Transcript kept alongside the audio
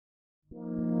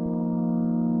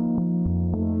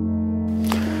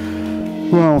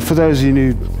Well, for those of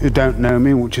you who don't know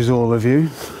me, which is all of you,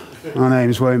 my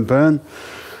name's Wayne Byrne.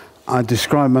 I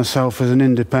describe myself as an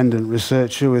independent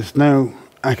researcher with no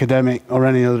academic or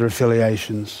any other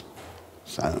affiliations.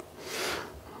 So,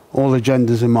 all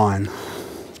agendas are mine.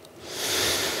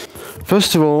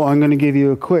 First of all, I'm going to give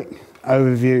you a quick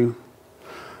overview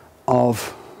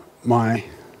of my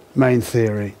main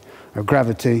theory of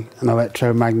gravity and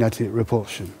electromagnetic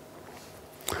repulsion.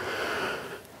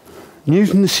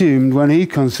 Newton assumed when he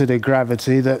considered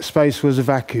gravity that space was a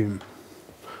vacuum.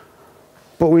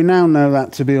 But we now know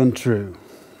that to be untrue.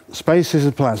 Space is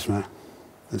a plasma.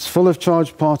 It's full of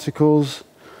charged particles,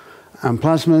 and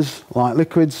plasmas, like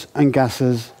liquids and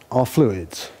gases, are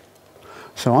fluids.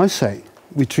 So I say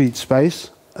we treat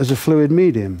space as a fluid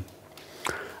medium.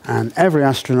 And every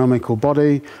astronomical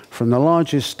body, from the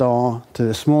largest star to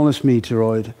the smallest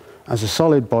meteoroid, as a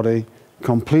solid body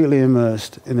completely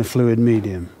immersed in a fluid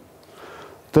medium.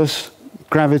 Thus,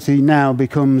 gravity now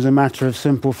becomes a matter of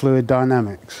simple fluid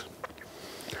dynamics.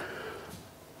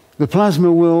 The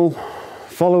plasma will,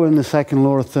 following the second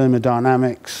law of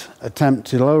thermodynamics, attempt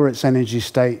to lower its energy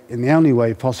state in the only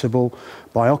way possible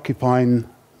by occupying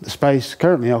the space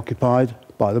currently occupied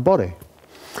by the body.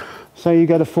 So you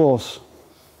get a force,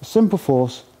 a simple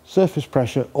force, surface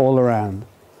pressure all around.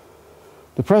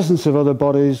 The presence of other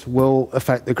bodies will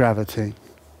affect the gravity.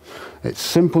 It's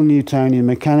simple Newtonian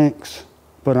mechanics,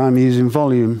 but I'm using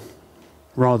volume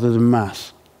rather than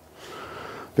mass.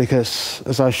 Because,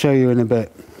 as I'll show you in a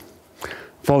bit,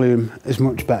 volume is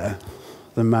much better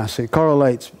than mass. It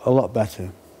correlates a lot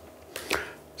better.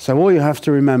 So all you have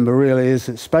to remember really is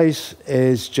that space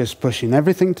is just pushing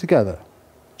everything together,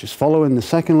 just following the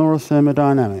second law of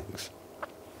thermodynamics.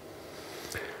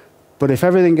 But if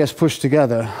everything gets pushed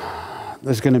together,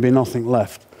 there's going to be nothing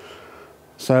left.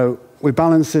 So we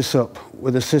balance this up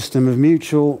with a system of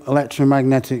mutual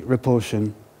electromagnetic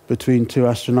repulsion between two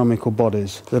astronomical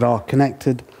bodies that are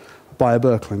connected by a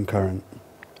Birkeland current.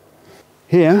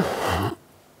 Here,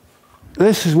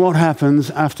 this is what happens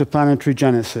after planetary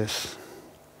genesis.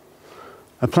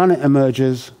 A planet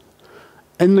emerges.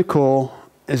 In the core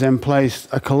is emplaced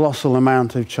a colossal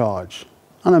amount of charge.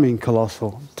 And I mean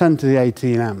colossal, 10 to the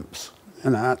 18 amps.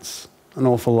 And that's an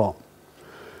awful lot.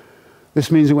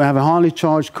 This means that we have a highly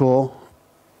charged core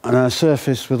and a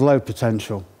surface with low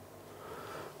potential.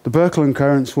 The Birkeland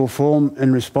currents will form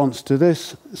in response to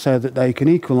this so that they can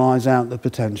equalize out the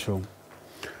potential.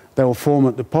 They will form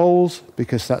at the poles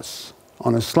because that's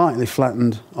on a slightly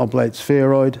flattened oblate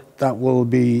spheroid. That will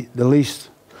be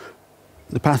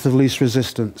the path of least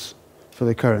resistance for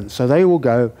the current. So they will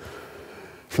go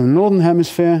from the northern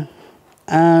hemisphere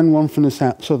and one from the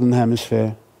southern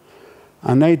hemisphere,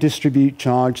 and they distribute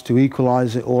charge to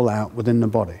equalize it all out within the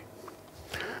body.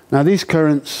 Now these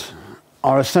currents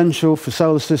are essential for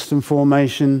solar system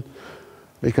formation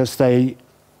because they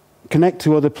connect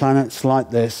to other planets like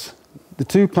this. The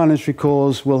two planetary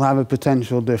cores will have a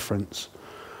potential difference.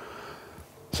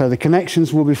 So the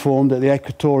connections will be formed at the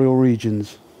equatorial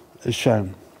regions, as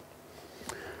shown.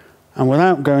 And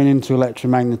without going into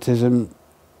electromagnetism,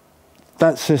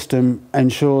 that system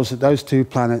ensures that those two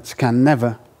planets can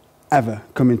never, ever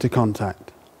come into contact.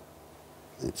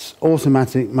 It's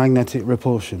automatic magnetic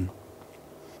repulsion.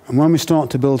 And when we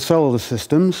start to build solar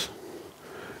systems,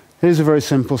 here's a very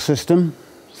simple system,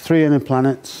 3 inner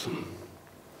planets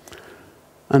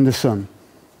and the sun.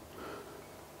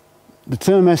 The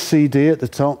term SCD at the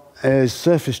top is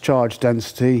surface charge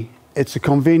density. It's a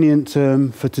convenient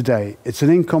term for today. It's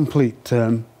an incomplete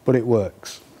term, but it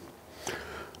works.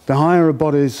 The higher a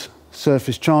body's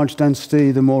surface charge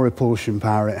density, the more repulsion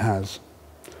power it has.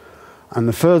 And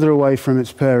the further away from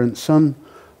its parent sun,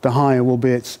 the higher will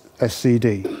be its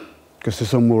SCD, because the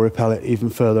sun will repel it even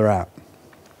further out.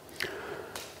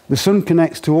 The sun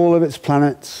connects to all of its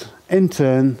planets in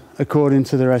turn according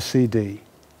to their SCD,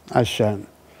 as shown.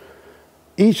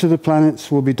 Each of the planets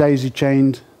will be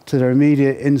daisy-chained to their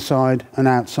immediate inside and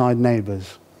outside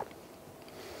neighbours.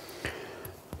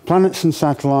 Planets and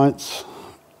satellites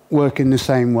work in the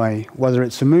same way. Whether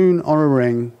it's a moon or a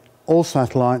ring, all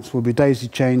satellites will be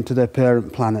daisy-chained to their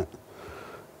parent planet.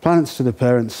 Planets to the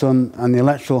parent sun, and the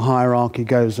electoral hierarchy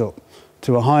goes up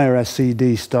to a higher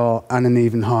SCD star and an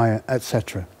even higher,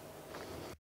 etc.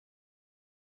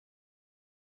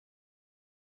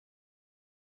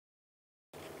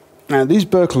 Now, these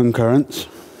Birkeland currents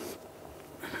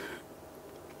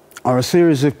are a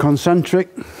series of concentric,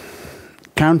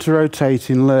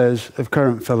 counter-rotating layers of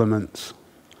current filaments.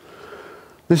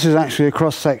 This is actually a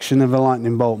cross-section of a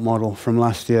lightning bolt model from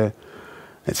last year.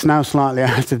 It's now slightly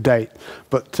out of date,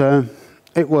 but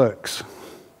it works.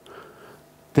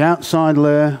 The outside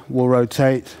layer will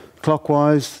rotate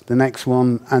clockwise, the next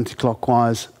one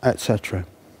anti-clockwise, etc.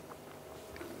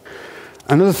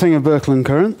 Another thing of Birkeland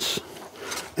currents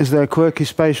is their quirky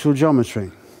spatial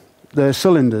geometry. They're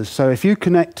cylinders, so if you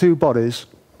connect two bodies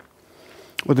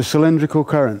with a cylindrical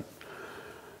current,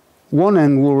 one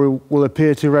end will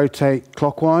appear to rotate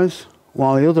clockwise,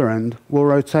 while the other end will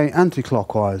rotate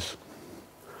anti-clockwise.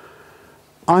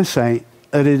 I say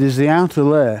that it is the outer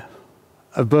layer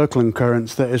of Birkeland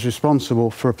currents that is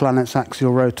responsible for a planet's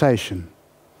axial rotation.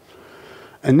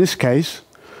 In this case,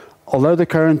 although the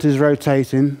current is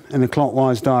rotating in a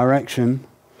clockwise direction,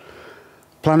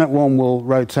 planet 1 will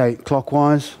rotate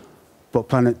clockwise, but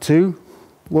planet 2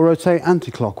 will rotate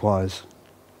anti-clockwise.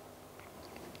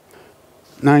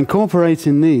 Now,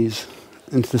 incorporating these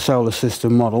into the solar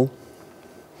system model,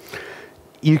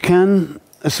 you can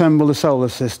assemble a solar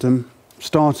system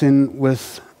starting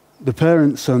with the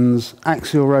parent sun's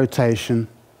axial rotation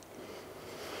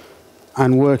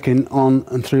and working on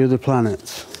and through the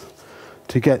planets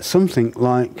to get something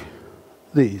like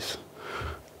these.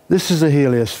 This is a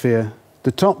heliosphere.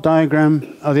 The top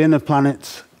diagram are the inner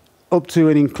planets up to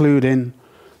and including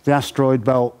the asteroid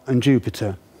belt and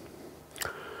Jupiter.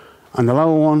 And the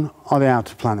lower one are the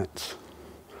outer planets.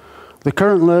 The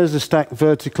current layers are stacked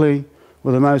vertically,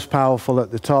 with the most powerful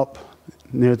at the top,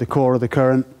 near the core of the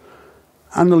current,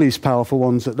 and the least powerful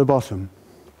ones at the bottom.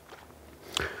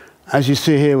 As you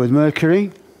see here with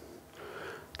Mercury,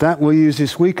 that will use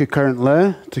this weaker current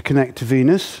layer to connect to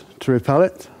Venus to repel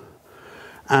it,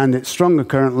 and its stronger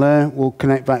current layer will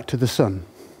connect back to the Sun,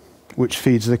 which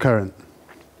feeds the current.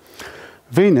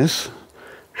 Venus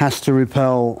has to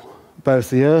repel both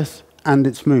the Earth and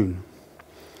its moon,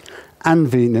 and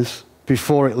Venus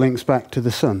before it links back to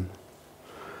the Sun.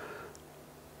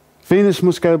 Venus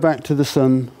must go back to the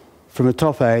Sun from a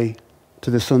top A to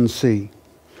the Sun's C,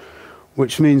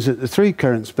 which means that the three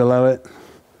currents below it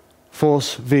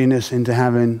force Venus into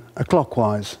having a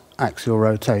clockwise axial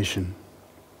rotation.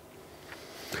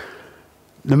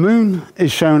 The Moon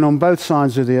is shown on both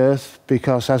sides of the Earth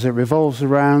because as it revolves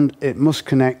around, it must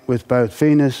connect with both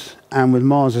Venus and with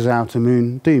Mars's outer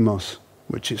moon, Deimos,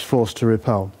 which it's forced to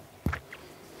repel.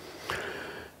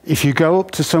 If you go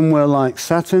up to somewhere like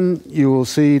Saturn, you will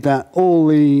see that all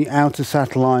the outer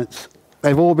satellites,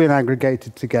 they've all been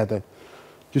aggregated together,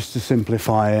 just to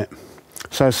simplify it.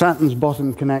 So Saturn's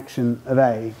bottom connection of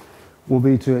A will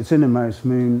be to its innermost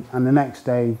moon, and the next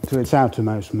A to its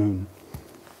outermost moon.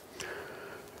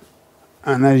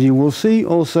 And as you will see,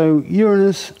 also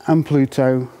Uranus and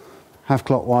Pluto have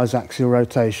clockwise axial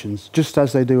rotations, just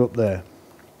as they do up there.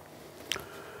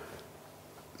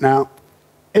 Now,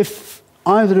 if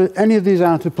any of these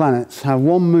outer planets have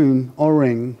one moon or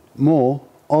ring, more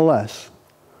or less,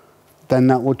 then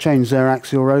that will change their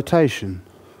axial rotation.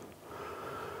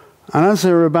 And as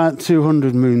there are about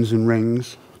 200 moons and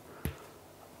rings,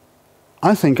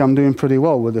 I think I'm doing pretty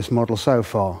well with this model so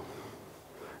far.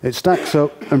 It stacks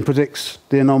up and predicts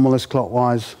the anomalous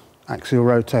clockwise axial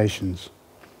rotations.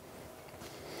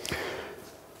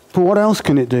 But what else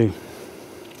can it do?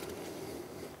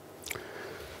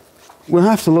 We'll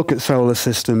have to look at solar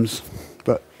systems,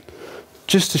 but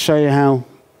just to show you how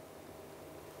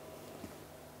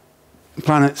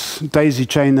planets daisy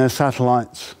chain their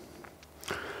satellites.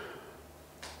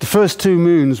 The first two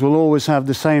moons will always have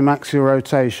the same axial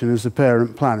rotation as the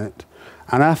parent planet,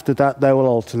 and after that they will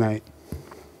alternate.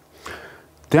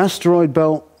 The asteroid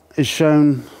belt is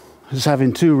shown as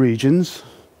having two regions.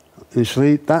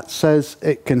 Initially, that says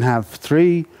it can have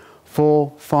 3,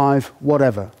 4, 5,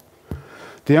 whatever.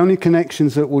 The only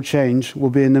connections that will change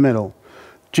will be in the middle.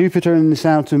 Jupiter and this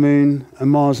outer moon,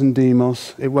 and Mars and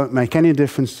Deimos, it won't make any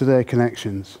difference to their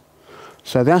connections.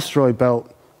 So the asteroid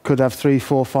belt could have 3,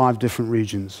 4, 5 different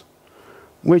regions,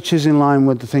 which is in line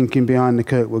with the thinking behind the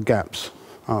Kirkwood gaps,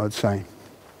 I would say.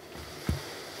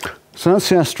 So that's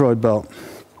the asteroid belt,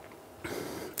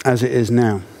 as it is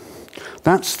now.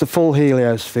 That's the full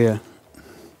heliosphere,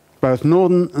 both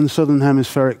northern and southern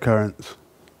hemispheric currents.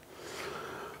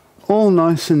 All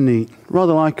nice and neat,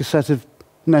 rather like a set of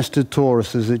nested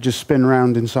toruses that just spin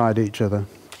round inside each other.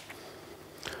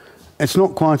 It's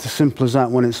not quite as simple as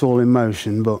that when it's all in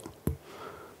motion, but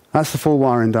that's the full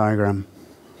wiring diagram.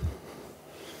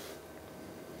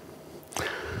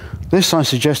 This, I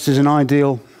suggest, is an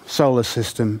ideal solar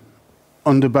system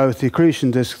under both the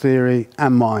accretion disk theory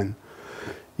and mine.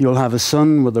 You'll have a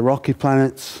sun with the rocky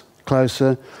planets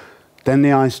closer, then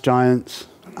the ice giants,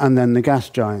 and then the gas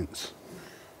giants.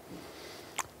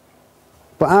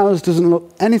 But ours doesn't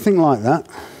look anything like that.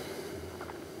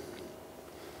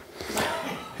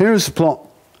 Here is a plot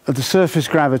of the surface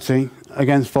gravity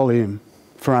against volume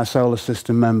for our solar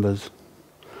system members.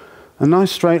 A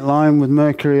nice straight line with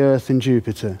Mercury, Earth and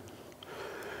Jupiter.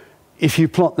 If you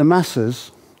plot the masses,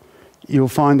 you'll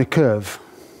find a curve.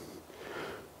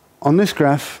 On this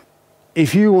graph,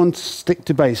 if you want to stick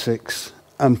to basics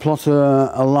and plot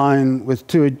a line with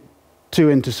two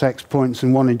intersect points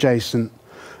and one adjacent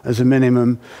as a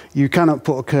minimum, you cannot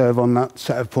put a curve on that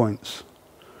set of points.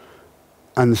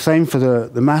 And the same for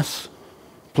the mass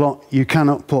plot, you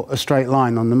cannot put a straight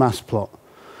line on the mass plot.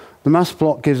 The mass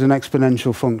plot gives an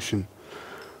exponential function,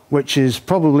 which is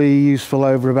probably useful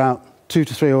over about 2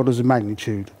 to 3 orders of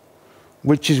magnitude,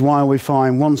 which is why we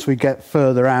find once we get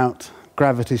further out,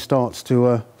 gravity starts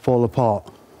to fall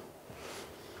apart.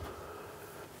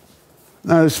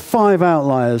 Now, there's 5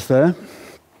 outliers there.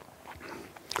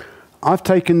 I've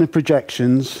taken the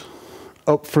projections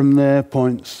up from their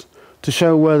points to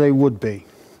show where they would be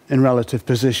in relative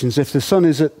positions. If the Sun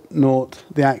is at naught,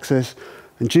 the axis,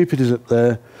 and Jupiter's up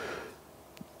there,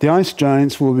 the ice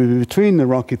giants will be between the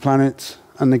rocky planets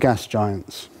and the gas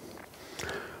giants.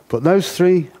 But those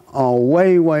 3 are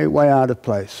way, way, way out of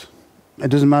place. It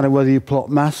doesn't matter whether you plot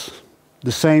mass,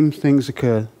 the same things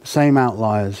occur, the same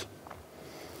outliers.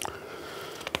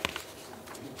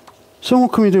 So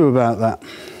what can we do about that?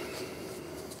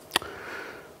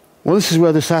 Well, this is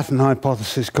where the Saturn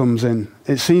hypothesis comes in.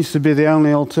 It seems to be the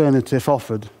only alternative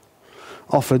offered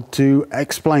to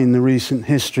explain the recent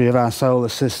history of our solar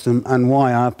system and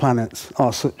why our planets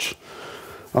are such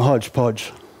a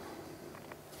hodgepodge.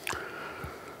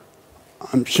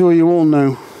 I'm sure you all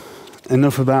know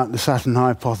enough about the Saturn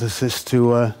hypothesis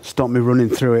to stop me running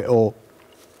through it all.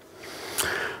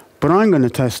 But I'm going to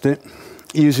test it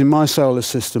using my solar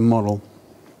system model.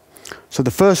 So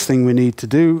the first thing we need to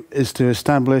do is to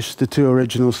establish the 2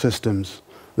 original systems,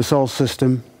 the Sol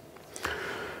system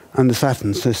and the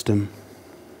Saturn system.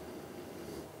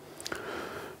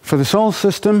 For the Sol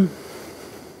system,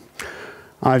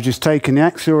 I've just taken the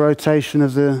axial rotation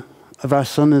of our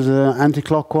Sun as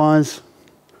anti-clockwise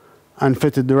and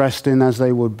fitted the rest in as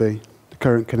they would be, the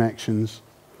current connections.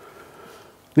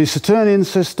 The Saturnian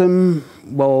system,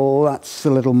 well, that's a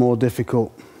little more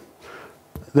difficult.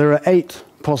 There are 8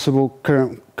 possible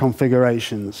current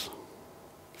configurations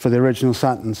for the original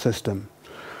Saturn system.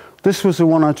 This was the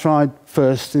one I tried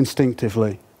first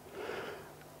instinctively.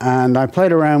 And I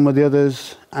played around with the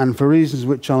others, and for reasons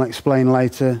which I'll explain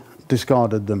later,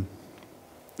 discarded them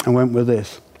and went with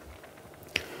this.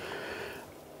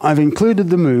 I've included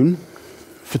the moon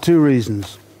for 2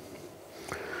 reasons.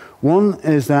 One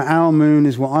is that our moon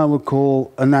is what I would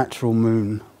call a natural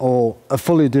moon, or a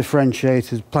fully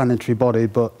differentiated planetary body,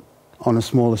 but on a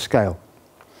smaller scale,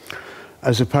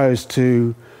 as opposed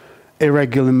to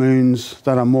irregular moons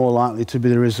that are more likely to be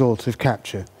the result of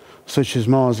capture, such as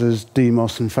Mars's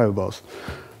Deimos and Phobos.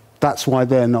 That's why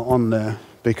they're not on there,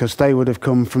 because they would have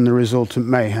come from the resultant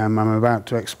mayhem I'm about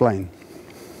to explain.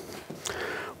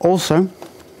 Also,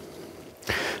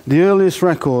 the earliest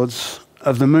records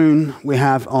of the moon we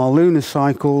have are lunar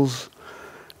cycles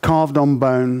carved on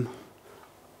bone,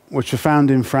 which were found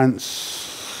in France,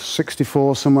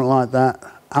 64, something like that.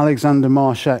 Alexander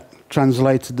Marshak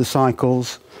translated the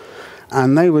cycles,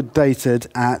 and they were dated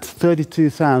at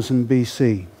 32,000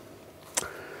 BC,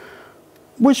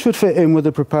 which would fit in with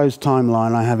the proposed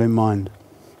timeline I have in mind.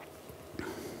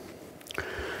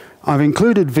 I've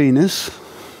included Venus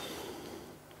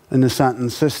in the Saturn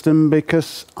system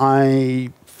because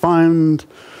I found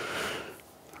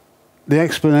the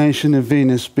explanation of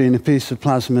Venus being a piece of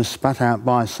plasma spat out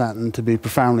by Saturn to be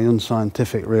profoundly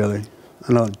unscientific, really,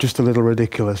 and just a little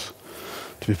ridiculous,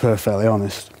 to be perfectly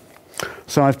honest.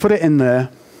 So I've put it in there,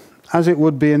 as it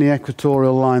would be in the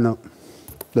equatorial lineup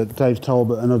that Dave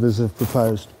Talbot and others have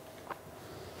proposed.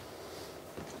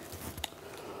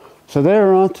 So there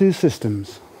are our 2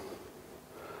 systems.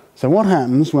 So what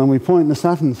happens when we point the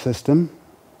Saturn system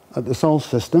at the Sol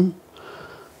system,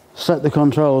 set the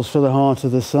controls for the heart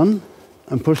of the Sun,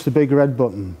 and push the big red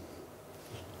button?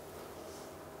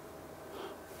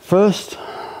 First,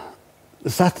 the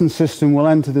Saturn system will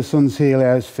enter the Sun's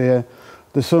heliosphere.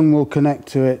 The Sun will connect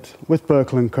to it with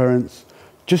Birkeland currents,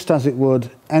 just as it would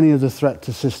any other threat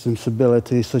to system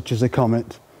stability, such as a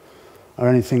comet or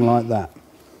anything like that.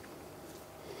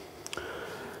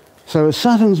 So as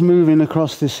Saturn's moving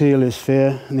across this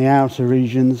heliosphere in the outer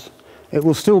regions, it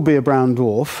will still be a brown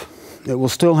dwarf. It will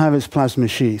still have its plasma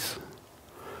sheath,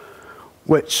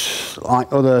 which,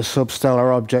 like other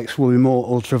substellar objects, will be more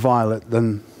ultraviolet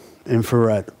than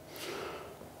infrared.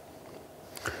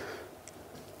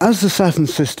 As the Saturn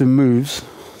system moves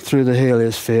through the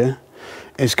heliosphere,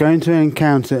 it's going to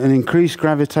encounter an increased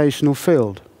gravitational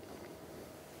field.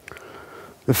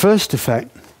 The first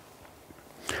effect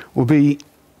will be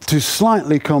to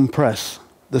slightly compress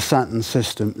the Saturn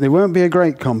system. There won't be a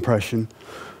great compression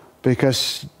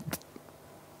because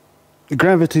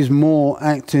gravity is more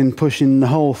acting, pushing the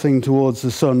whole thing towards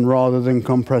the sun rather than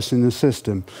compressing the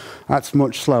system. That's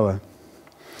much slower.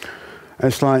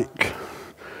 It's like,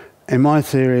 in my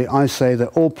theory, I say that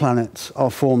all planets are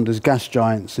formed as gas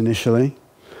giants initially,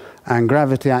 and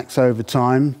gravity acts over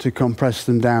time to compress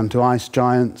them down to ice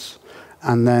giants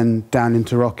and then down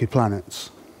into rocky planets.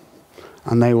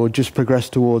 And they will just progress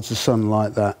towards the sun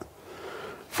like that,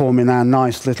 forming our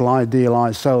nice little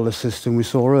idealized solar system we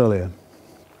saw earlier.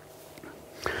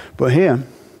 But here,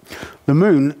 the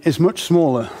moon is much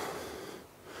smaller,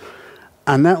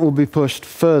 and that will be pushed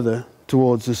further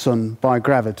towards the sun by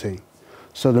gravity.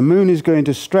 So the moon is going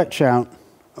to stretch out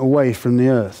away from the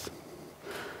Earth.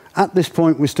 At this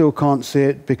point, we still can't see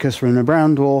it because we're in a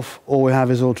brown dwarf. All we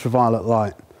have is ultraviolet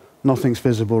light. Nothing's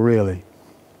visible, really.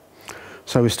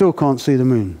 So we still can't see the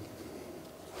moon.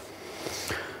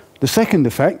 The second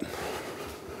effect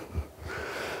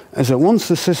is that once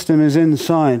the system is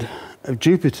inside of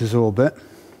Jupiter's orbit,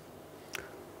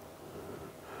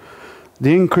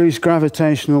 the increased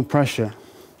gravitational pressure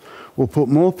will put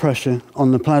more pressure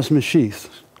on the plasma sheaths.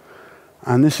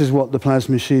 And this is what the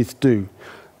plasma sheaths do.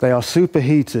 They are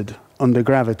superheated under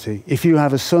gravity. If you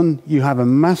have a sun, you have a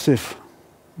massive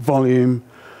volume,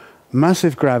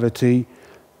 massive gravity.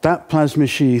 That plasma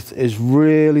sheath is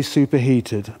really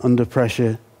superheated under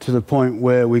pressure to the point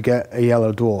where we get a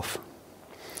yellow dwarf.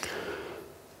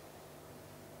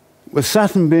 With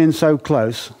Saturn being so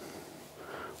close,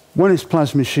 when its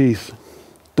plasma sheath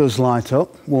does light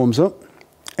up, warms up,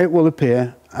 it will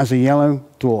appear as a yellow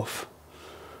dwarf.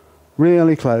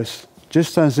 Really close,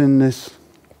 just as in this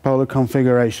polar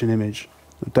configuration image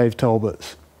of Dave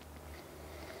Talbot's.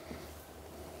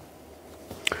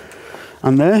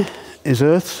 And there is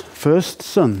Earth's first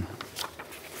sun,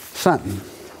 Saturn,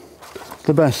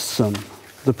 the best sun,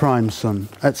 the prime sun,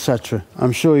 etc.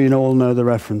 I'm sure you all know the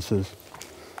references.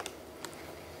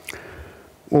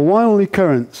 Well, while the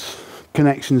currents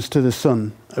connections to the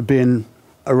sun are being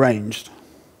arranged,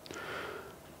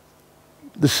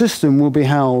 the system will be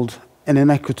held in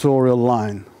an equatorial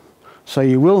line. So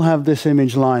you will have this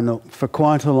image line up for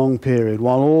quite a long period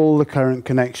while all the current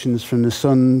connections from the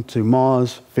sun to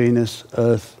Mars, Venus,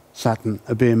 Earth, Saturn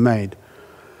are being made.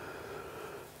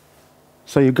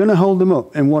 So you're going to hold them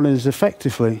up in what is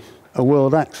effectively a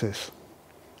world axis,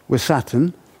 with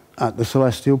Saturn at the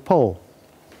celestial pole.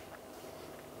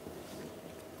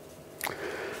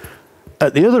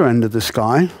 At the other end of the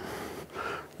sky,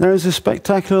 there is a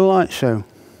spectacular light show.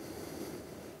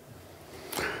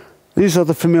 These are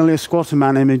the familiar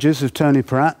Squatterman images of Tony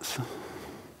Pratts.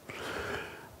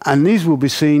 And these will be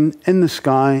seen in the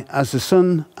sky as the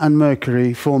Sun and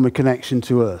Mercury form a connection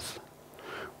to Earth.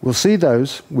 We'll see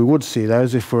those, we would see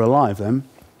those if we're alive then,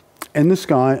 in the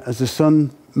sky as the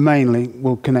Sun mainly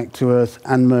will connect to Earth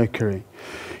and Mercury.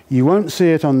 You won't see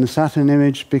it on the Saturn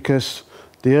image because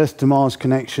the Earth to Mars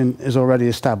connection is already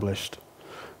established.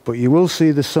 But you will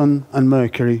see the Sun and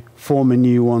Mercury forming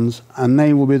new ones, and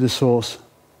they will be the source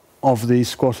of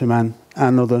these Squatterman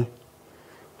and other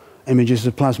images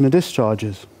of plasma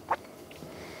discharges.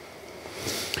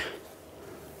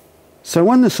 So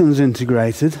when the Sun's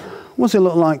integrated, what does it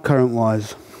look like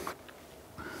current-wise?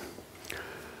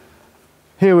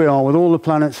 Here we are with all the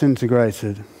planets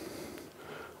integrated.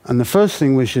 And the first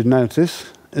thing we should notice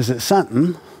is that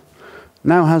Saturn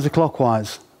now has a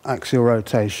clockwise axial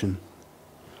rotation.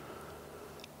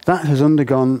 That has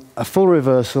undergone a full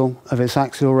reversal of its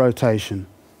axial rotation.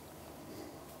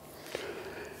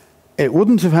 It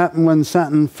wouldn't have happened when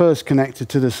Saturn first connected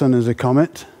to the Sun as a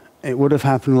comet. It would have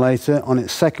happened later on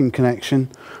its second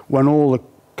connection when all the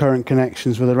current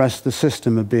connections with the rest of the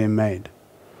system are being made.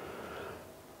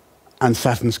 And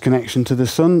Saturn's connection to the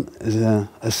Sun is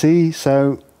a C,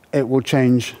 so it will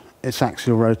change its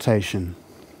axial rotation.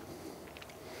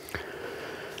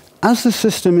 As the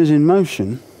system is in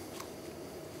motion,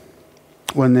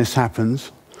 when this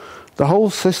happens, the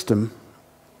whole system,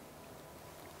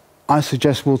 I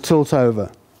suggest, will tilt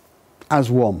over as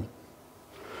one.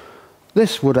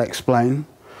 This would explain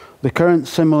the current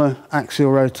similar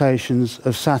axial rotations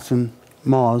of Saturn,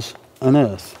 Mars, and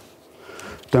Earth.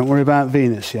 Don't worry about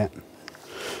Venus yet.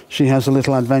 She has a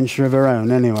little adventure of her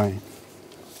own anyway.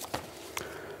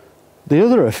 The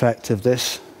other effect of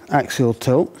this axial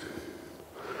tilt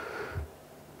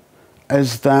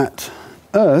is that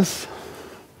Earth,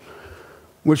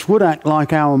 which would act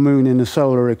like our moon in a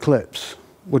solar eclipse,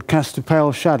 would cast a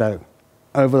pale shadow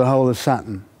over the whole of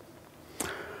Saturn.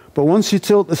 But once you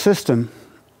tilt the system,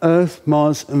 Earth,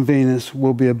 Mars, and Venus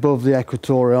will be above the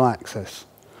equatorial axis.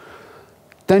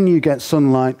 Then you get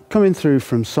sunlight coming through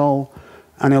from Sol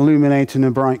and illuminating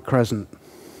a bright crescent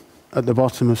at the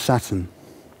bottom of Saturn.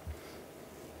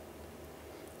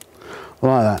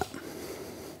 Like that.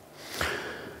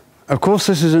 Of course,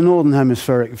 this is a northern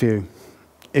hemispheric view.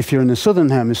 If you're in the southern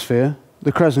hemisphere,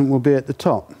 the crescent will be at the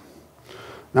top.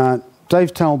 Now,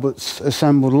 Dave Talbot's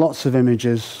assembled lots of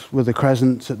images with the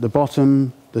crescents at the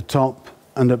bottom, the top,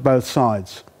 and at both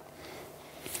sides.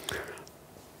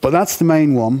 But that's the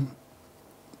main one.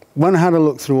 When I had a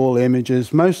look through all the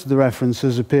images, most of the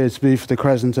references appear to be for the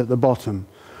crescent at the bottom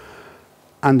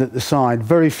and at the side,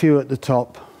 very few at the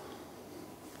top.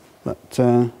 But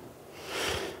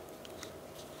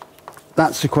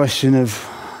that's a question of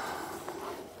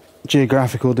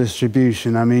geographical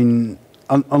distribution. I mean,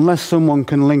 unless someone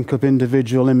can link up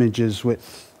individual images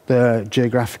with their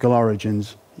geographical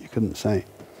origins, you couldn't say.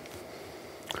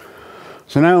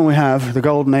 So now we have the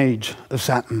golden age of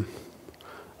Saturn.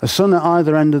 A sun at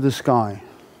either end of the sky.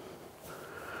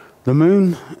 The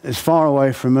moon is far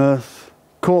away from Earth,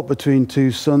 caught between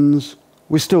two suns.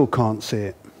 We still can't see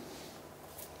it.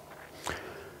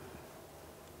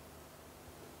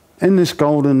 In this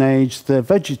golden age, the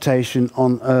vegetation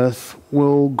on Earth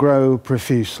will grow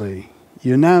profusely.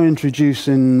 You're now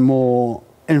introducing more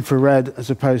infrared as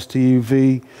opposed to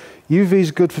UV. UV is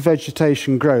good for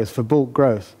vegetation growth, for bulk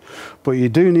growth, but you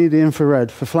do need the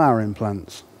infrared for flowering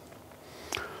plants.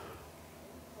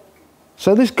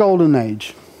 So this golden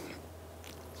age,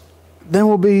 there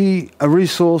will be a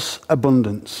resource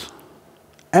abundance.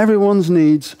 Everyone's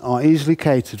needs are easily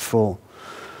catered for.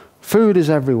 Food is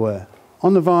everywhere.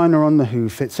 On the vine or on the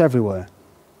hoof, it's everywhere.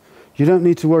 You don't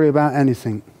need to worry about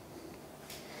anything.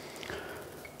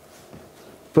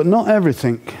 But not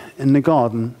everything in the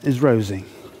garden is rosy.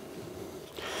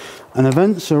 And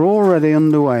events are already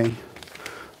underway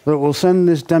that will send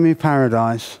this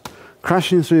demi-paradise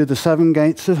crashing through the 7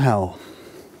 gates of hell.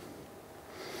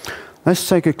 Let's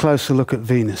take a closer look at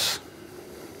Venus.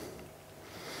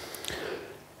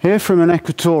 Here from an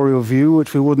equatorial view,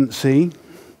 which we wouldn't see,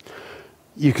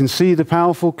 you can see the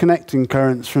powerful connecting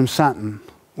currents from Saturn,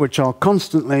 which are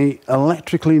constantly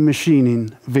electrically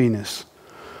machining Venus.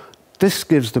 This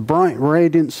gives the bright,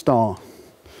 radiant star.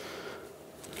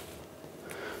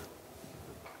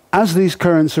 As these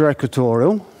currents are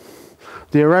equatorial,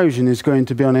 the erosion is going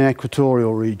to be on the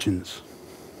equatorial regions.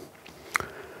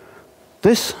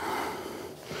 This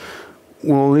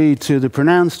will lead to the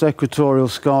pronounced equatorial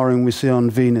scarring we see on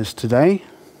Venus today,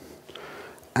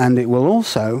 and it will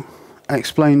also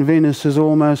explain Venus's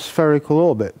almost spherical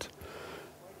orbit,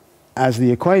 as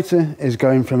the equator is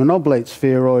going from an oblate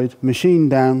spheroid machined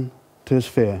down to a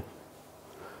sphere.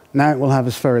 Now it will have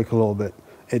a spherical orbit.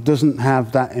 It doesn't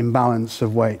have that imbalance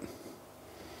of weight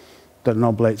that an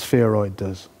oblate spheroid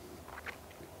does.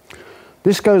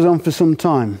 This goes on for some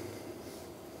time,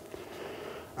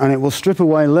 and it will strip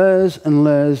away layers and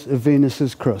layers of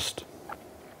Venus's crust,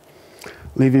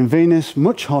 leaving Venus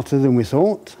much hotter than we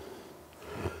thought.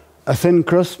 A thin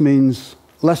crust means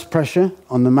less pressure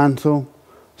on the mantle,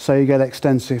 so you get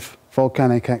extensive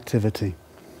volcanic activity.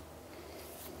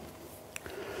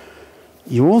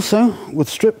 You also, with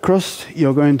stripped crust,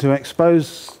 you're going to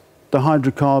expose the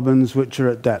hydrocarbons which are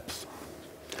at depth.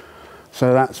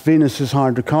 So that's Venus's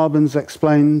hydrocarbons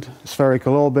explained,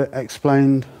 spherical orbit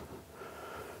explained,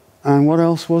 and what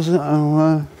else was it?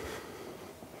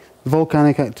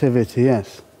 Volcanic activity,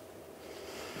 yes.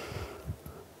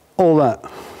 All that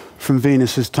from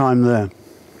Venus's time there.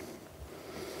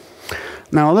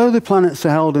 Now, although the planets are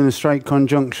held in a straight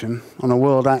conjunction on a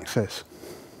world axis,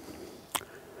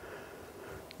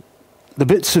 the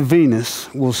bits of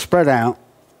Venus will spread out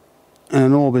in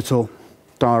an orbital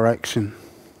direction.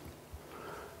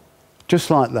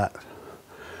 Just like that.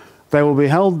 They will be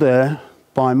held there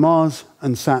by Mars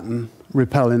and Saturn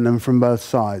repelling them from both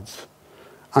sides.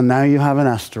 And now you have an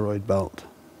asteroid belt.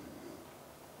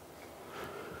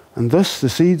 And thus the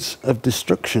seeds of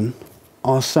destruction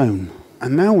are sown.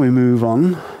 And now we move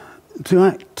on to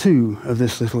Act 2 of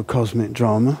this little cosmic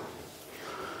drama,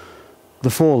 the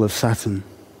fall of Saturn.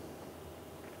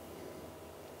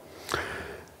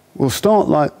 We'll start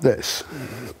like this.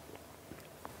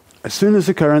 As soon as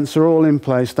the currents are all in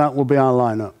place, that will be our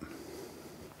lineup.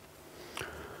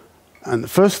 And the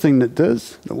first thing that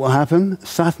will happen,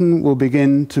 Saturn will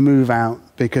begin to move out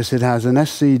because it has an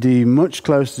SCD much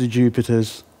closer to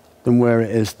Jupiter's than where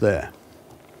it is there.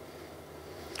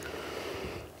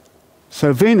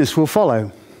 So Venus will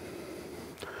follow.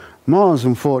 Mars,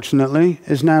 unfortunately,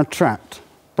 is now trapped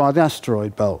by the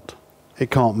asteroid belt. It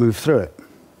can't move through it.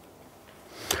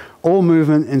 All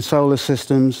movement in solar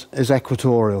systems is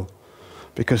equatorial.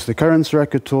 because the currents are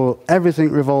equatorial.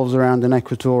 Everything revolves around an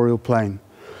equatorial plane.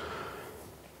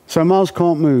 So Mars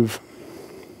can't move.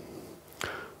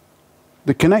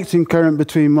 The connecting current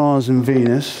between Mars and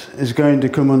Venus is going to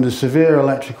come under severe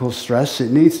electrical stress.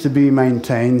 It needs to be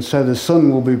maintained, so the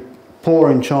sun will be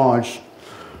pouring charge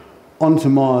onto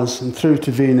Mars and through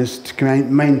to Venus to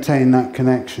maintain that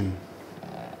connection.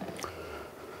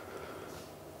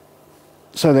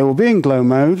 So they will be in glow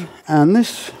mode, and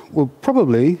this will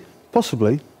possibly,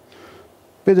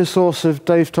 be the source of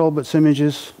Dave Talbot's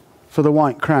images for the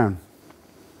White Crown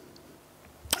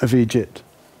of Egypt,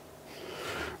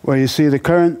 where you see the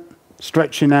current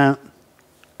stretching out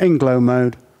in glow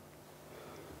mode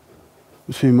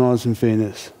between Mars and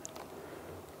Venus,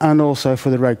 and also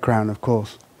for the Red Crown, of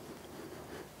course.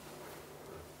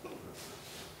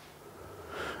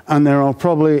 And there are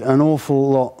probably an awful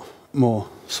lot more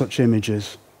such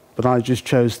images, but I just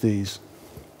chose these.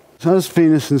 So as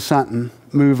Venus and Saturn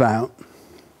move out,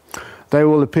 they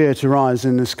will appear to rise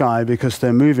in the sky because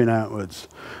they're moving outwards.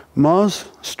 Mars,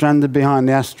 stranded behind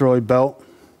the asteroid belt,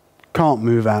 can't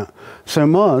move out. So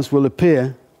Mars will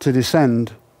appear to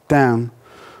descend down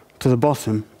to the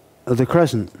bottom of the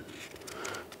crescent,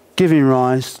 giving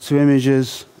rise to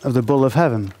images of the Bull of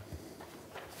Heaven,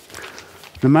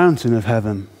 the Mountain of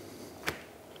Heaven,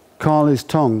 Kali's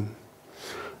tongue,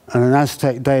 and an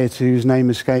Aztec deity whose name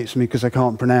escapes me because I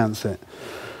can't pronounce it.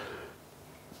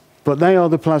 But they are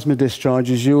the plasma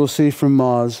discharges you will see from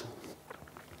Mars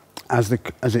as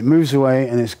it moves away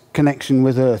and its connection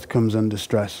with Earth comes under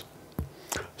stress.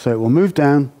 So it will move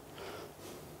down,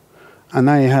 and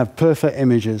now you have perfect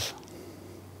images.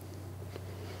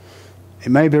 It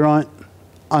may be right.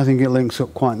 I think it links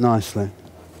up quite nicely.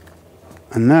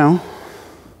 And now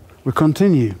we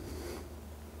continue.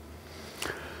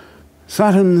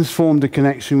 Saturn has formed a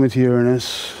connection with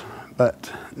Uranus,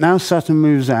 but now Saturn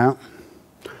moves out.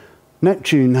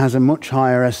 Neptune has a much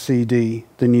higher SCD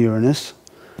than Uranus,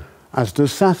 as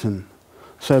does Saturn.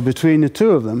 So between the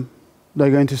two of them,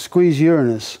 they're going to squeeze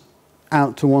Uranus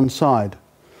out to one side.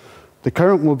 The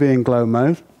current will be in glow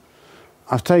mode.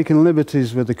 I've taken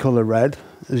liberties with the colour red,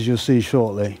 as you'll see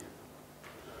shortly.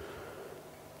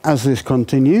 As this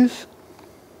continues,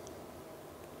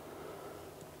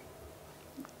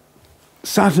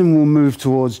 Saturn will move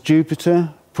towards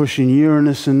Jupiter, pushing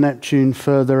Uranus and Neptune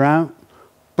further out,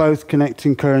 both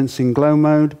connecting currents in glow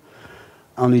mode.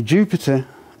 Only Jupiter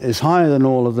is higher than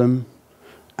all of them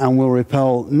and will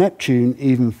repel Neptune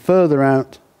even further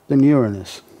out than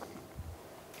Uranus.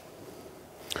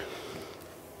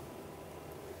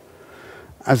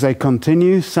 As they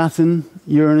continue, Saturn,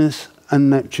 Uranus, and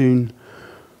Neptune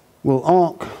will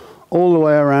arc all the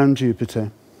way around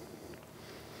Jupiter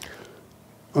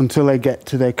until they get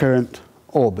to their current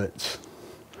orbits.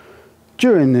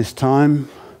 During this time,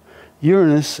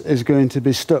 Uranus is going to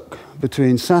be stuck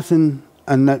between Saturn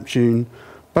and Neptune,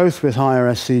 both with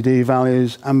higher SCD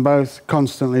values and both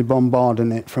constantly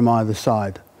bombarding it from either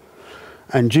side.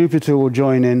 And Jupiter will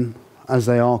join in as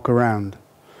they arc around.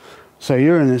 So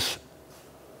Uranus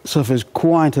suffers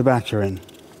quite a battering,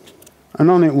 and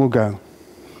on it will go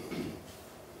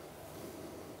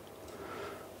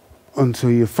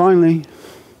until you finally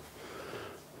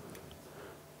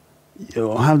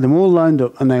you'll have them all lined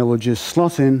up and they will just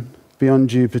slot in beyond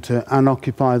Jupiter and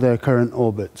occupy their current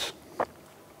orbits.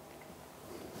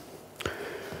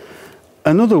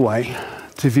 Another way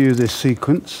to view this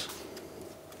sequence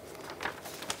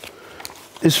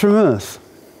is from Earth.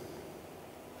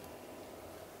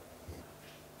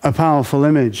 A powerful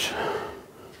image.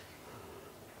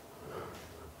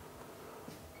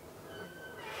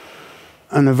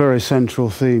 And a very central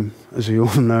theme, as you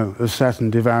all know, of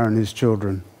Saturn devouring his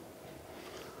children.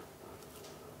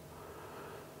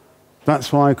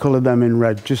 That's why I coloured them in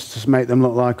red, just to make them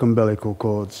look like umbilical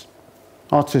cords.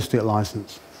 Artistic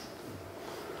license.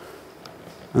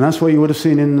 And that's what you would have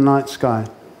seen in the night sky.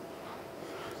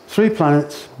 3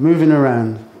 planets moving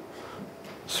around,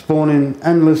 spawning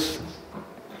endless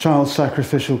child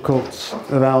sacrificial cults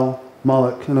of El,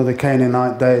 Moloch, and other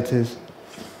Canaanite deities.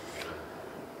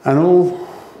 And all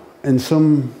in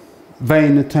some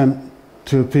vain attempt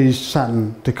to appease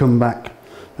Saturn to come back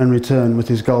and return with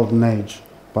his golden age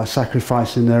by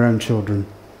sacrificing their own children.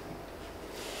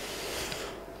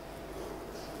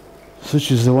 Such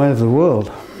is the way of the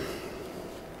world.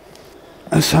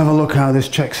 Let's have a look how this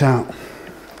checks out,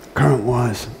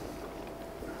 current-wise.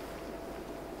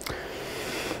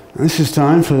 This is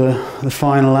time for the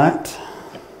final act,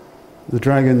 the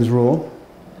Dragon's Roar.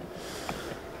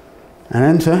 And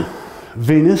enter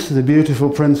Venus, the beautiful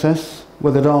princess,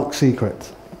 with a dark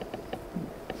secret.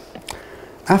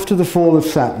 After the fall of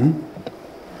Saturn,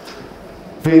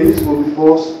 Venus will be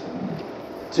forced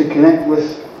to connect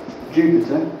with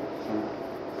Jupiter,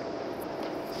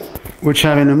 which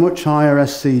having a much higher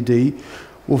SCD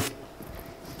will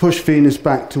push Venus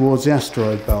back towards the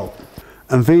asteroid belt.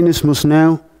 And Venus must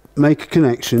now make a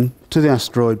connection to the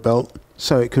asteroid belt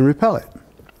so it can repel it.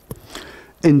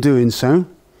 In doing so,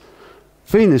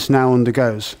 Venus now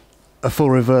undergoes a full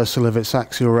reversal of its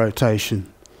axial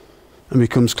rotation and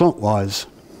becomes clockwise.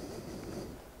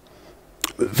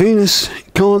 But Venus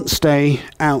can't stay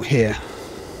out here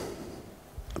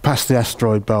past the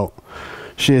asteroid belt.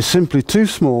 She is simply too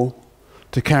small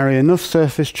to carry enough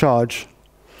surface charge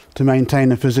to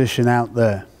maintain a position out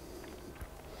there.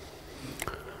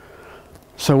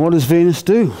 So what does Venus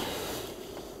do?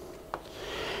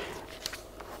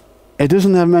 It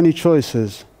doesn't have many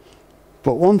choices,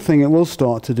 but one thing it will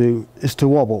start to do is to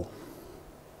wobble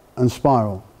and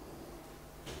spiral.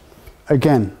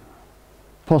 Again,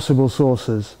 possible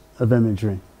sources of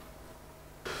imagery.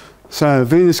 So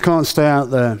Venus can't stay out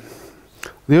there.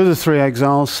 The other three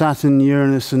exiles, Saturn,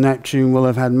 Uranus and Neptune, will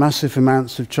have had massive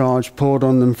amounts of charge poured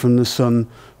on them from the Sun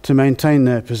to maintain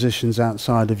their positions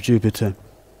outside of Jupiter.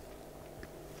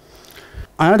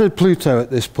 I added Pluto at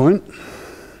this point,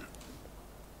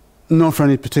 not for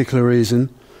any particular reason,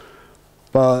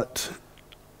 but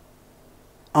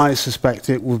I suspect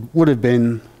it would have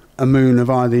been a moon of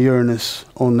either Uranus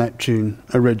or Neptune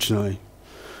originally.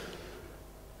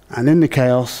 And in the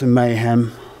chaos and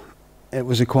mayhem, it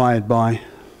was acquired by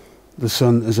the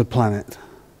Sun as a planet.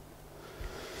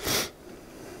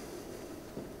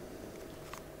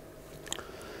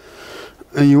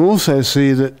 And you also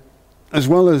see that, as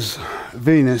well as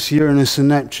Venus, Uranus and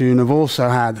Neptune have also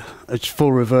had a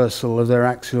full reversal of their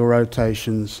axial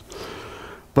rotations.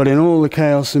 But in all the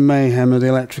chaos and mayhem of the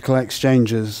electrical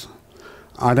exchanges,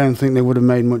 I don't think they would have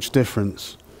made much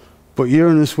difference. But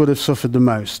Uranus would have suffered the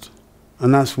most,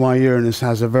 and that's why Uranus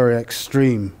has a very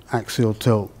extreme axial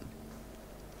tilt.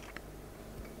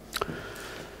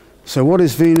 So what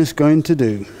is Venus going to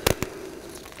do?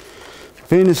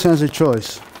 Venus has a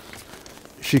choice.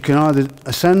 She can either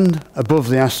ascend above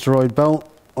the asteroid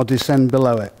belt or descend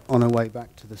below it on her way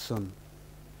back to the Sun.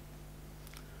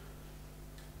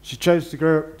 She chose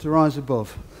to rise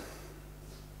above,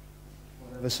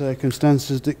 whatever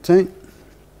circumstances dictate.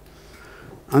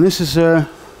 And this is her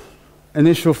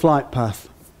initial flight path.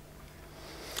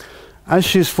 As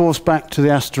she is forced back to the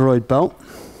asteroid belt,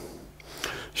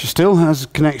 she still has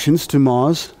connections to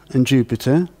Mars and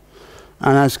Jupiter,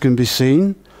 and as can be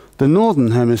seen, the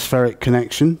northern hemispheric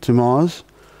connection to Mars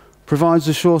provides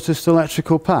the shortest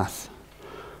electrical path.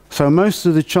 So most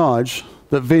of the charge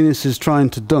that Venus is trying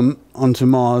to dump onto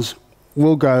Mars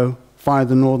will go via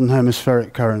the northern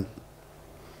hemispheric current.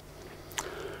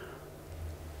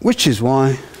 Which is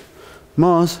why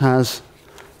Mars has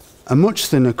a much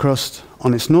thinner crust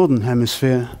on its northern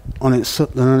hemisphere than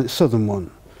on its southern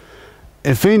one.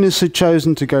 If Venus had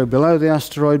chosen to go below the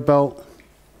asteroid belt,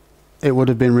 it would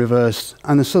have been reversed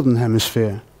and the southern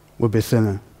hemisphere would be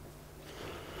thinner.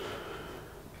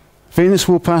 Venus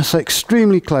will pass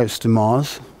extremely close to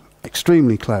Mars,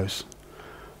 extremely close.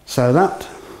 So that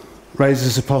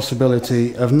raises the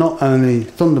possibility of not only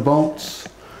thunderbolts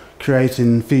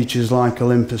creating features like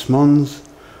Olympus Mons,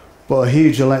 but a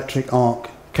huge electric arc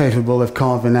capable of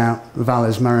carving out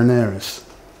Valles Marineris.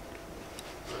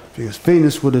 Because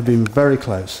Venus would have been very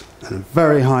close and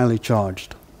very highly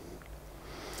charged.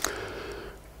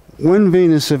 When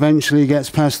Venus eventually gets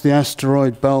past the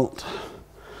asteroid belt,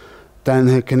 then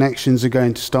her connections are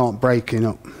going to start breaking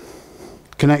up.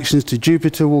 Connections to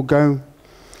Jupiter will go,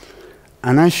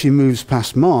 and as she moves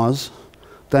past Mars,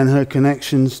 then her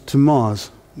connections to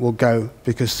Mars will go,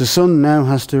 because the Sun now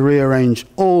has to rearrange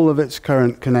all of its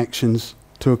current connections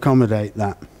to accommodate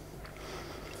that.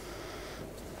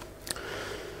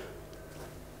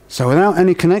 So without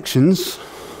any connections,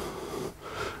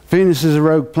 Venus is a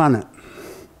rogue planet.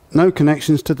 No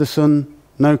connections to the Sun,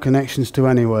 no connections to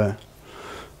anywhere.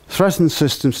 Threatens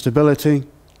system stability,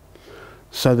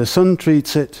 so the Sun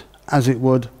treats it as it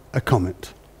would a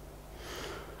comet.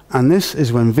 And this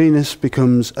is when Venus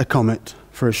becomes a comet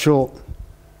for a short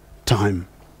time.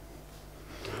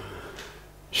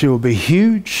 She will be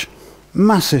huge,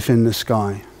 massive in the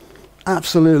sky,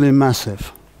 absolutely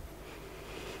massive.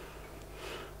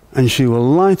 And she will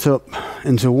light up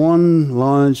into one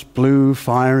large blue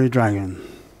fiery dragon.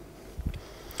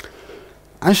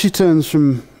 As she turns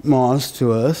from Mars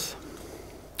to Earth,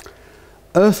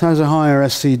 Earth has a higher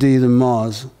SCD than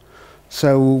Mars,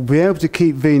 so we'll be able to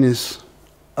keep Venus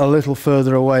a little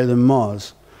further away than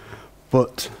Mars.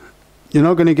 But you're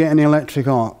not going to get any electric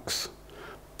arcs,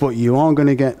 but you are going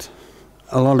to get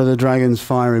a lot of the dragon's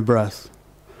fiery breath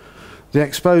The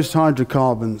exposed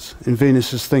hydrocarbons in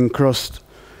Venus's thin crust,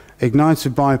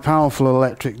 ignited by powerful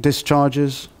electric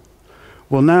discharges,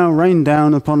 will now rain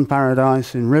down upon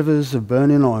paradise in rivers of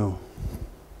burning oil.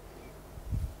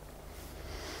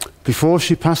 Before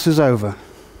she passes over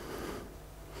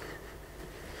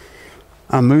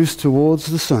and moves towards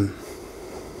the sun.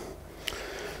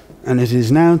 And it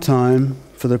is now time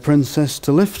for the princess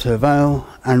to lift her veil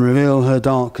and reveal her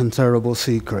dark and terrible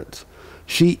secret.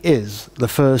 She is the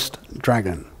first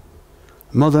dragon,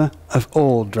 mother of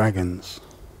all dragons,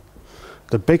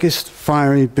 the biggest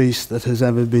fiery beast that has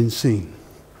ever been seen.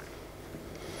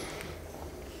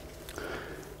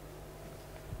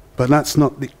 But that's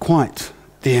not quite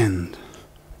the end.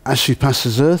 As she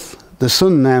passes Earth, the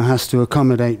sun now has to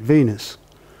accommodate Venus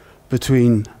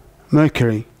between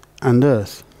Mercury and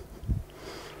Earth,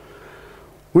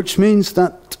 which means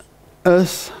that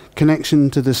Earth's connection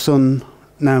to the sun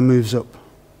now moves up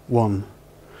one,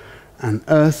 and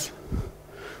Earth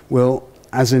will,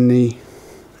 as in the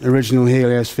original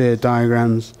heliosphere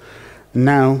diagrams,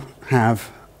 now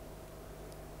have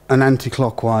an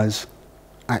anti-clockwise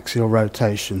axial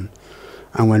rotation.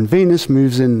 And when Venus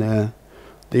moves in there,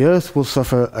 the Earth will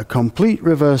suffer a complete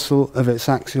reversal of its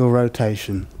axial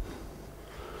rotation.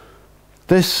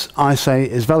 This, I say,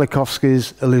 is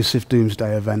Velikovsky's elusive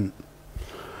doomsday event.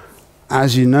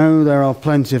 As you know, there are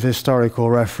plenty of historical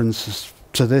references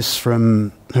to this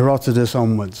from Herodotus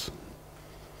onwards,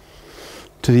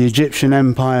 to the Egyptian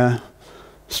Empire,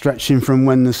 stretching from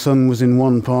when the sun was in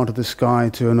one part of the sky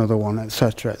to another one,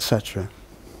 etc., etc.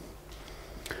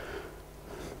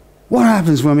 What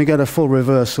happens when we get a full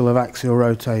reversal of axial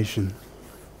rotation?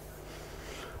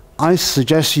 I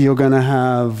suggest you're going to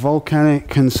have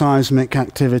volcanic and seismic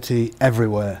activity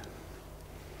everywhere,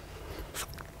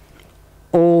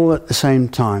 all at the same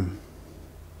time.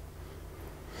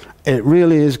 It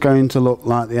really is going to look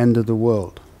like the end of the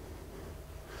world.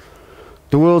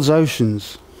 The world's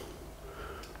oceans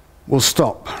will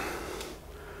stop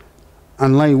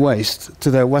and lay waste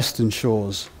to their western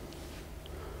shores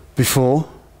before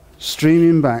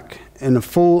streaming back in a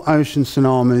full ocean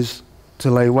tsunamis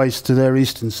to lay waste to their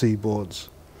eastern seaboards,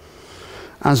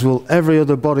 as will every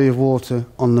other body of water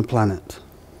on the planet.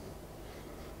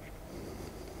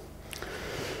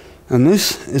 And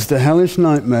this is the hellish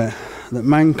nightmare that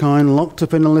mankind locked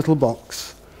up in a little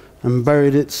box and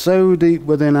buried it so deep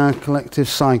within our collective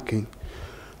psyche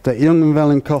that Jung and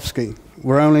Velikovsky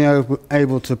were only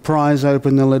able to prise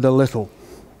open the lid a little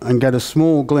and get a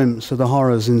small glimpse of the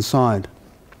horrors inside.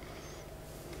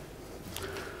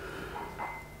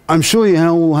 I'm sure you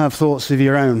all have thoughts of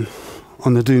your own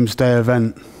on the doomsday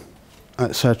event,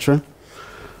 etc.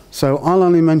 So I'll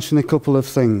only mention a couple of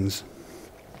things.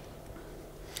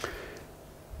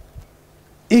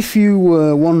 If you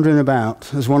were wandering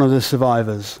about as one of the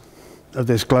survivors of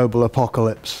this global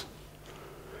apocalypse,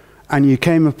 and you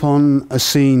came upon a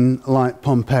scene like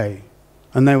Pompeii,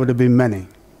 and there would have been many,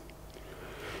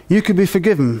 you could be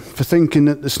forgiven for thinking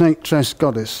that the snake-dressed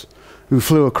goddess who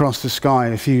flew across the sky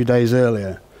a few days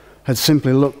earlier had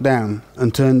simply looked down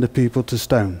and turned the people to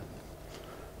stone.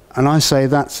 And I say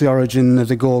that's the origin of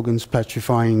the Gorgon's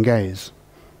petrifying gaze.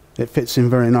 It fits in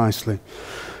very nicely.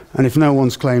 And if no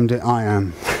one's claimed it, I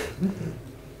am.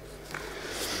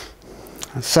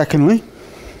 Secondly,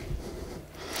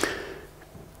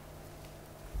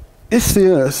 if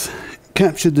the Earth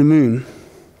captured the Moon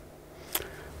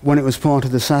when it was part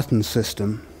of the Saturn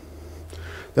system,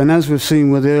 then as we've seen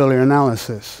with the earlier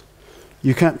analysis,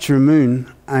 you capture a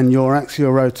moon and your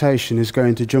axial rotation is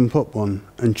going to jump up one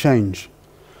and change.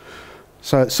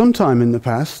 So at some time in the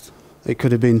past, it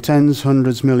could have been tens,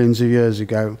 hundreds, millions of years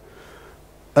ago,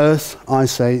 Earth, I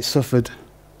say, suffered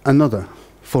another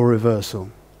full reversal.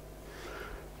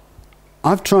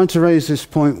 I've tried to raise this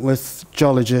point with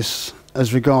geologists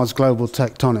as regards global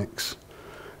tectonics,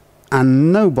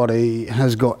 and nobody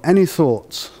has got any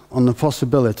thoughts on the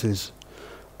possibilities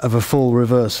of a full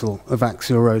reversal of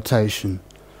axial rotation.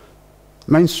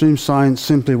 Mainstream science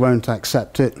simply won't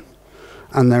accept it,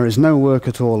 and there is no work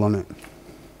at all on it.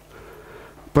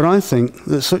 But I think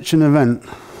that such an event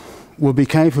will be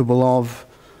capable of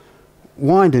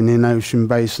widening ocean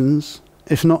basins,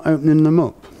 if not opening them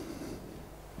up.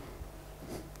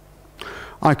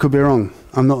 I could be wrong.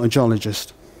 I'm not a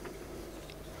geologist.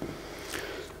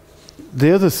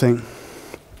 The other thing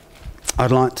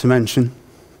I'd like to mention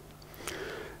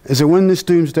is that when this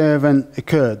doomsday event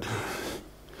occurred,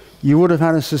 you would have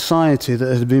had a society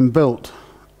that had been built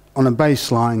on a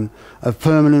baseline of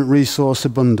permanent resource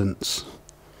abundance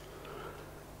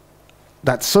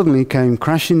that suddenly came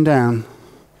crashing down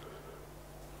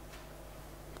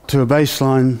to a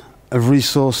baseline of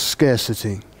resource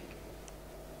scarcity.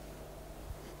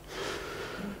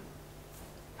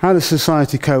 How does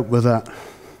society cope with that?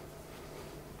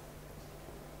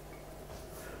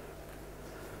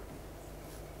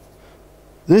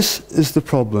 This is the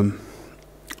problem.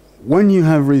 When you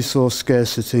have resource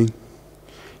scarcity,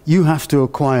 you have to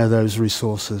acquire those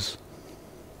resources.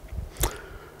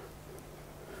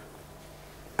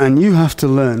 And you have to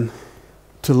learn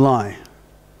to lie,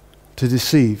 to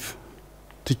deceive,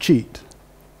 to cheat,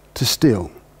 to steal,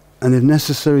 and if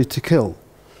necessary to kill,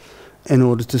 in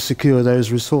order to secure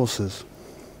those resources.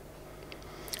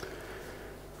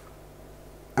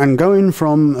 And going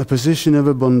from a position of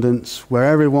abundance where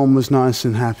everyone was nice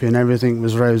and happy and everything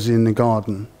was rosy in the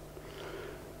garden,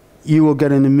 you will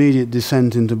get an immediate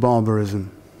descent into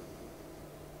barbarism.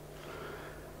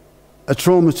 A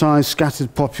traumatized,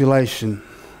 scattered population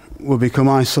will become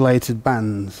isolated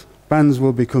bands. Bands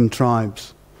will become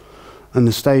tribes. And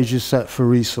the stage is set for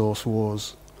resource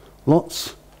wars.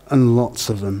 Lots and lots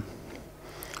of them.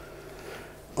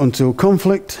 Until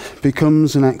conflict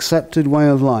becomes an accepted way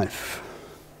of life,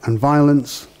 and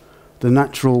violence the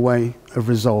natural way of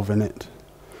resolving it.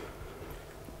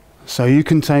 So you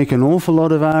can take an awful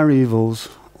lot of our evils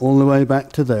all the way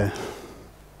back to there,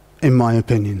 in my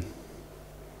opinion.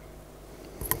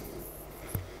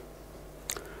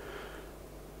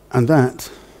 And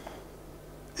that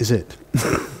is it.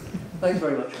 Thanks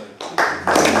very much,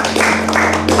 Ray.